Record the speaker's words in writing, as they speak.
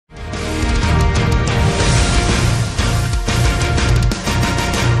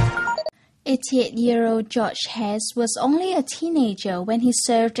88-year-old George Hess was only a teenager when he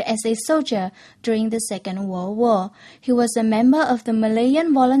served as a soldier during the Second World War. He was a member of the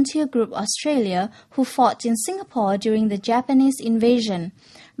Malayan Volunteer Group Australia who fought in Singapore during the Japanese invasion.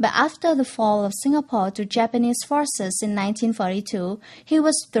 But after the fall of Singapore to Japanese forces in 1942, he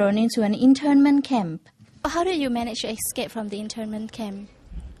was thrown into an internment camp. How did you manage to escape from the internment camp?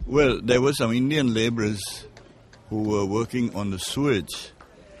 Well, there were some Indian laborers who were working on the sewage.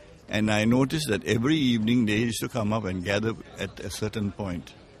 And I noticed that every evening they used to come up and gather at a certain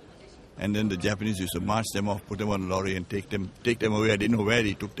point. And then the Japanese used to march them off, put them on a lorry and take them away. I didn't know where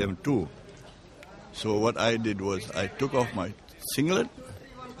he took them to. So what I did was I took off my singlet,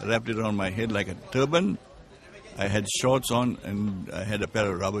 wrapped it around my head like a turban. I had shorts on and I had a pair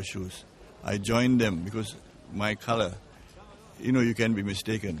of rubber shoes. I joined them because my color, you can be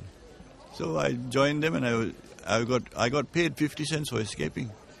mistaken. So I joined them and I got paid 50 cents for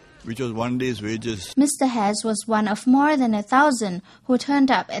escaping, which was one day's wages. Mr. Hess was one of more than 1,000 who turned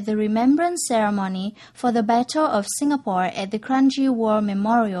up at the Remembrance Ceremony for the Battle of Singapore at the Kranji War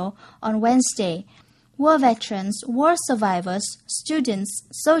Memorial on Wednesday. War veterans, war survivors, students,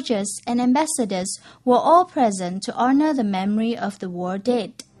 soldiers, and ambassadors were all present to honor the memory of the war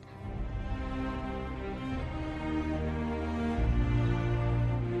dead.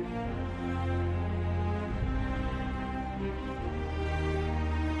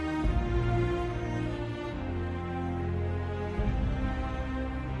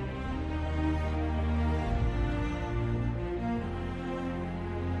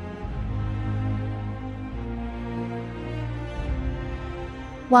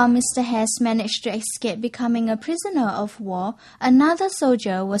 While Mr. Hess managed to escape becoming a prisoner of war, another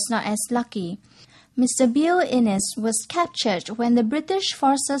soldier was not as lucky. Mr. Bill Innes was captured when the British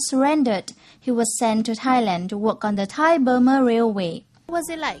forces surrendered. He was sent to Thailand to work on the Thai-Burma Railway. What was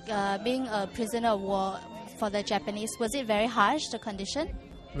it like being a prisoner of war for the Japanese? Was it very harsh, the condition?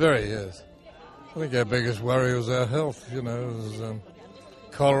 Very, yes. I think our biggest worry was our health. It was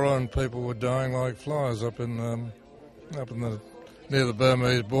cholera and people were dying like flies up in the near the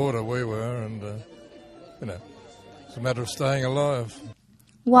Burmese border we were, and, it's a matter of staying alive.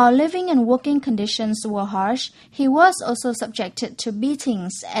 While living and working conditions were harsh, he was also subjected to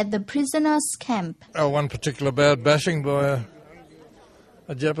beatings at the prisoners' camp. One particular bad bashing by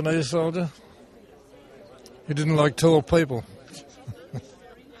a Japanese soldier. He didn't like tall people.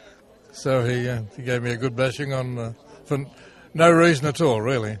 So he gave me a good bashing for no reason at all,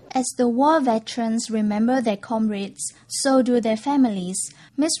 really. As the war veterans remember their comrades, so do their families.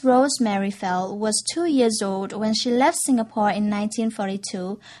 Miss Rosemary Fell was 2 years old when she left Singapore in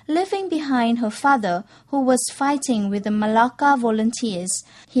 1942, leaving behind her father, who was fighting with the Malacca volunteers.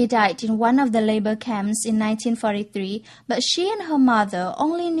 He died in one of the labor camps in 1943, but she and her mother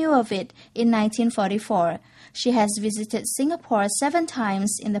only knew of it in 1944. She has visited Singapore 7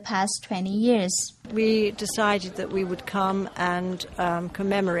 times in the past 20 years. We decided that we would come and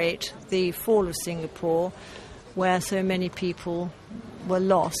commemorate the fall of Singapore, where so many people were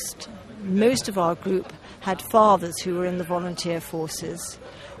lost. Most of our group had fathers who were in the volunteer forces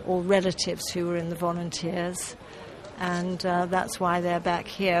or relatives who were in the volunteers, and that's why they're back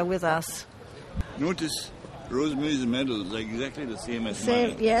here with us. Notice Rosemary's medals are exactly the same as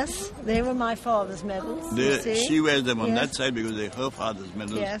mine. Yes, they were my father's medals. She wears them on that side because they're her father's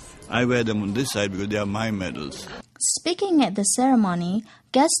medals. Yes. I wear them on this side because they are my medals. Speaking at the ceremony,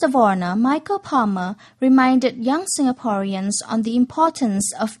 guest of honor Michael Palmer reminded young Singaporeans on the importance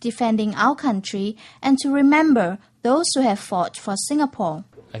of defending our country and to remember those who have fought for Singapore.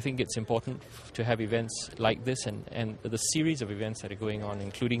 I think it's important to have events like this and the series of events that are going on,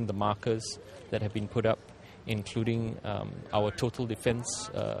 including the markers that have been put up, including our Total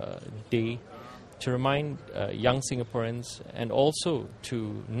Defence Day, to remind young Singaporeans and also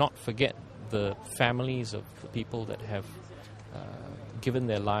to not forget the families of the people that have given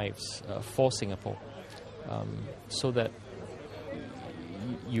their lives for Singapore, so that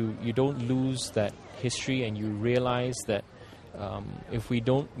you don't lose that history and you realize that if we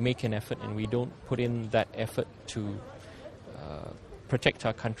don't make an effort and we don't put in that effort to protect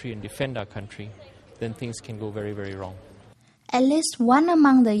our country and defend our country, then things can go very, very wrong. At least one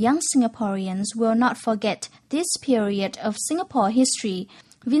among the young Singaporeans will not forget this period of Singapore history.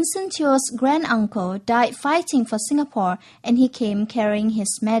 Vincent Teo's granduncle died fighting for Singapore and he came carrying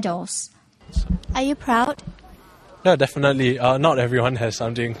his medals. Are you proud? Yeah, definitely. Not everyone has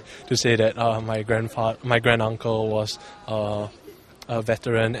something to say that my granduncle was a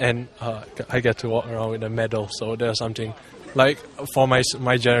veteran and I get to walk around with a medal, so there's something Like for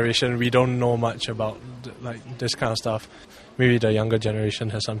my generation, we don't know much about like this kind of stuff. Maybe the younger generation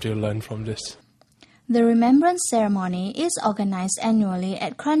has something to learn from this. The Remembrance Ceremony is organized annually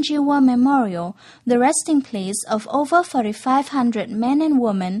at Kranji War Memorial, the resting place of over 4,500 men and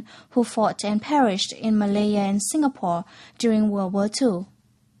women who fought and perished in Malaya and Singapore during World War II.